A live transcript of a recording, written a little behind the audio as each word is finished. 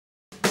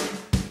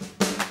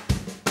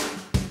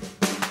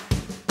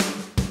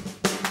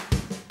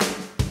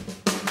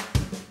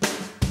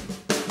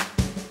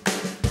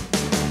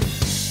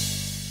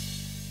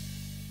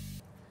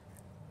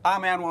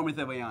I'm Anwar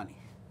Mithabayani.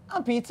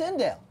 I'm Pete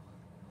Tyndale.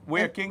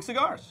 We're King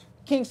Cigars.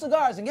 King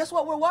Cigars, and guess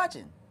what we're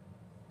watching?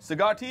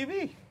 Cigar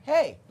TV.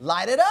 Hey,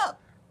 light it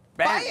up.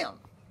 Bam.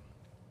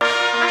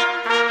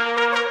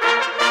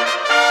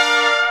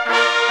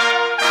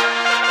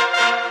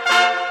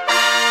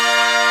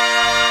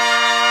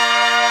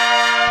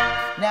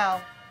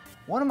 Now,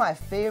 one of my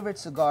favorite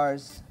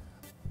cigars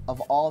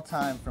of all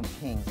time from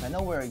Kings, I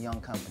know we're a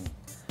young company,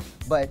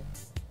 but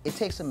it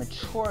takes a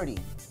maturity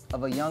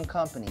of a young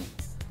company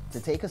to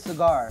take a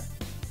cigar,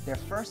 their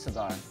first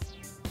cigar,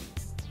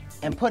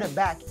 and put it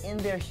back in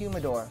their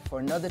humidor for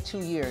another 2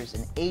 years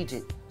and age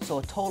it. So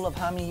a total of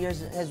how many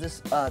years has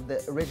this,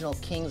 the original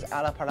Kings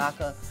a la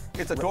Paraca?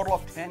 It's a total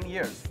of 10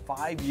 years,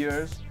 5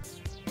 years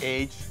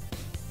aged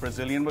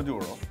Brazilian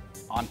Maduro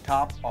on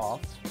top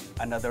of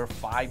another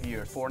 5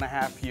 years,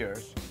 4.5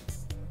 years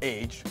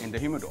aged in the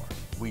humidor.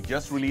 We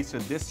just released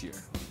it this year.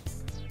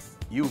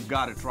 You've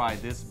got to try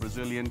this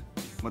Brazilian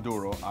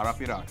Maduro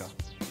Arapiraca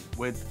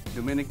with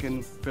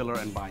Dominican filler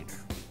and binder.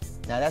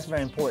 Now that's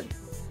very important.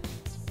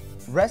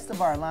 Rest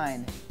of our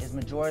line is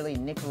majority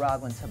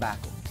Nicaraguan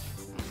tobacco.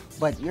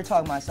 But you're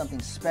talking about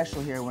something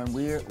special here when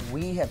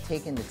we have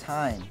taken the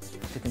time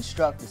to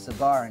construct the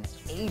cigar and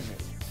age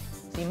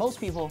it. See,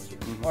 most people,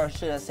 or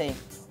should I say,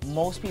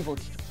 most people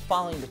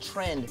following the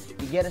trend,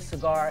 you get a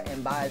cigar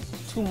and by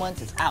 2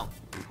 months it's out.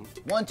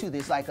 1, 2,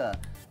 it's like a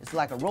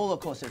roller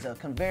coaster, it's a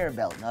conveyor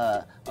belt,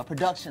 a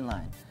production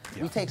line.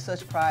 Yeah. We take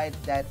such pride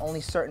that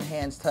only certain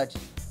hands touch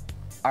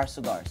our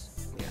cigars.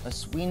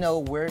 Yes. We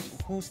know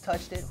who's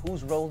touched it,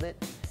 who's rolled it,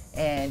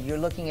 and you're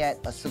looking at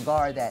a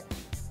cigar that,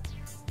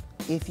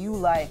 if you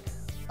like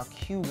a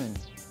Cuban,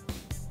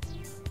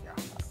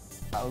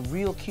 a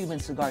real Cuban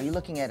cigar, you're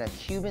looking at a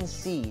Cuban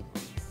seed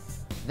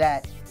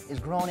that is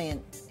grown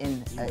in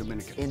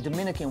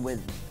Dominican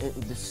with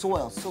the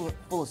soil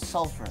full of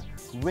sulfur,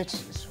 rich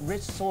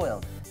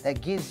soil that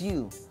gives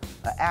you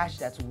an ash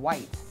that's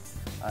white,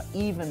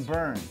 even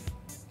burn,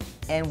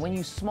 and when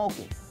you smoke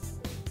it,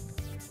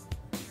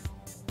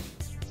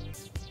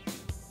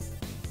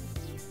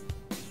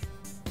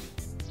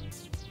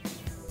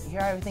 you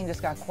hear everything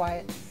just got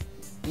quiet?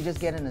 You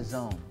just get in the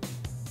zone.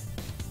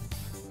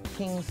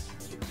 Kings,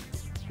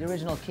 the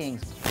original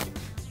Kings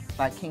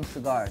by King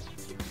Cigars.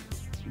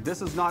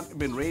 This has not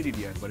been rated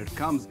yet, but it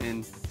comes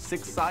in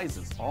 6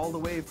 sizes, all the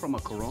way from a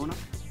Corona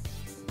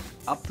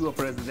up to a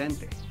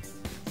Presidente.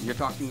 You're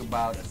talking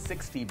about a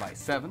 60 by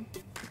 7,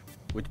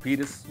 which Pete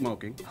is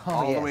smoking,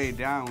 all the way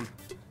down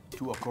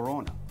to a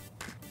Corona.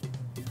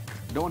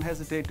 Don't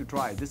hesitate to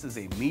try it. This is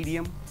a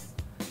medium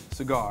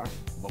cigar,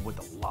 but with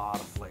a lot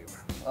of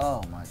flavor.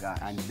 Oh my gosh.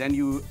 And then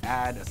you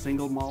add a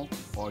single malt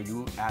or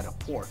you add a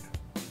port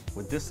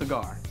with this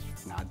cigar.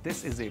 Now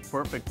this is a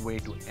perfect way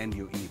to end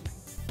your evening.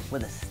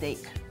 With a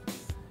steak.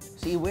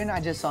 See, we're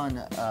not just on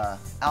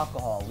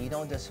alcohol. We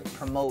don't just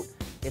promote,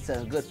 it's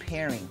a good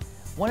pairing.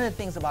 One of the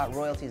things about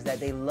royalty is that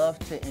they love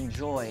to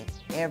enjoy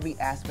every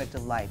aspect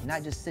of life,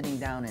 not just sitting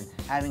down and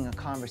having a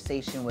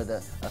conversation with a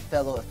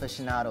fellow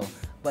aficionado,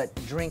 but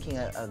drinking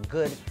a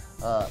good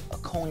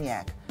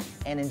cognac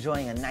and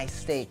enjoying a nice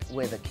steak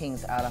with a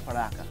King's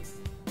Arapiraca.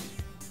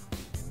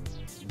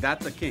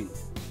 That's a King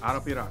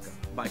Arapiraca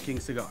by King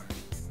Cigar.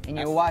 And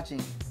you're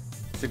watching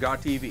Cigar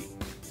TV.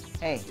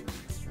 Hey,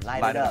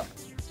 light it up.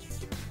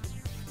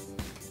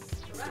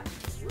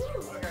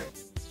 Okay.